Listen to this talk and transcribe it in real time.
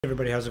Hey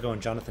everybody, how's it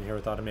going? Jonathan here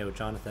with Automate with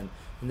Jonathan.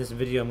 In this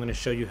video, I'm going to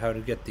show you how to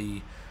get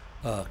the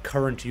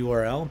current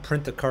URL,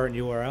 print the current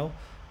URL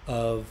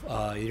of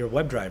your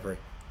WebDriver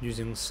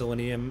using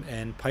Selenium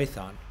and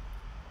Python.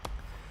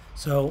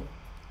 So,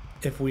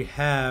 if we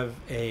have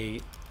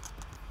a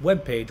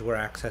web page we're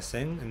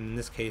accessing, and in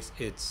this case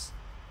it's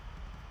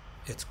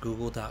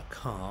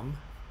google.com.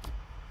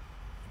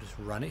 Just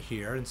run it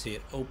here and see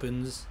it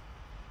opens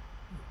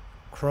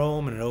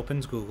Chrome and it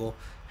opens Google.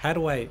 How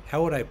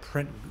would I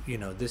print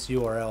this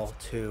URL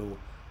to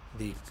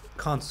the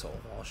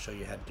console? I'll show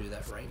you how to do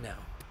that right now.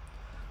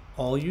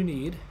 All you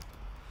need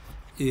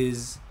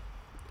is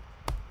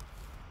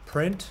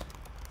print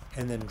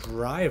and then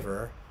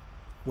driver,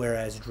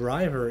 whereas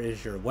driver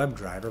is your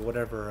WebDriver,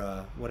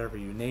 whatever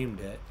you named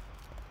it,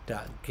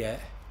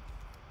 .get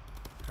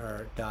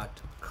or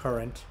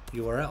 .current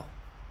URL,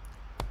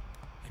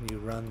 and you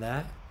run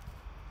that.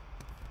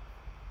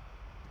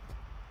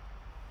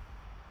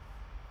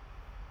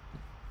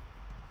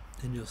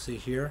 And you'll see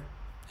here,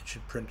 it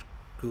should print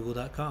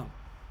google.com.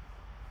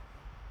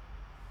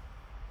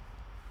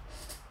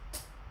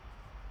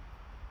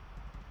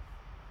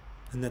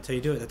 And that's how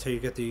you do it. That's how you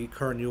get the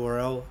current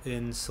URL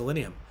in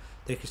Selenium.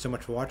 Thank you so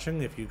much for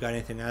watching. If you got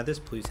anything out of this,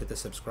 please hit the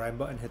subscribe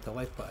button, hit the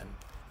like button.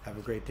 Have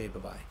a great day.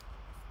 Bye-bye.